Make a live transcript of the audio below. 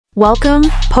Welcome,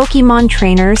 Pokémon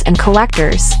trainers and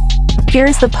collectors.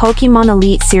 Here's the Pokémon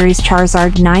Elite Series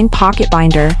Charizard 9 Pocket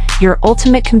Binder, your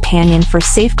ultimate companion for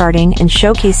safeguarding and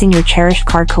showcasing your cherished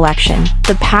card collection.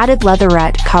 The padded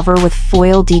leatherette cover with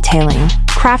foil detailing.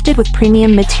 Crafted with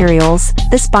premium materials,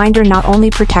 this binder not only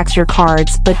protects your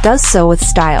cards but does so with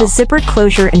style. The zippered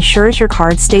closure ensures your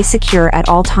cards stay secure at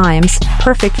all times,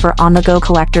 perfect for on-the-go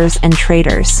collectors and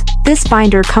traders. This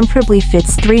binder comfortably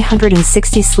fits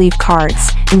 360 sleeve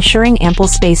cards, ensuring ample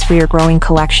space for your growing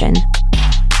collection.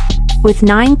 With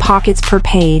 9 pockets per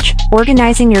page,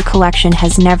 organizing your collection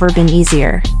has never been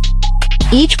easier.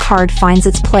 Each card finds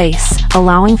its place,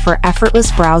 allowing for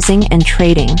effortless browsing and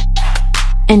trading.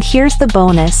 And here's the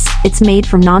bonus, it's made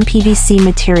from non-PVC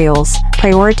materials,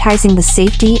 prioritizing the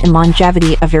safety and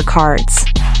longevity of your cards.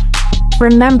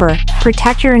 Remember,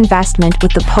 protect your investment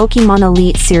with the Pokémon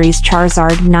Elite Series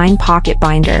Charizard 9 Pocket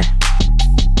Binder.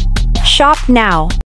 Shop now!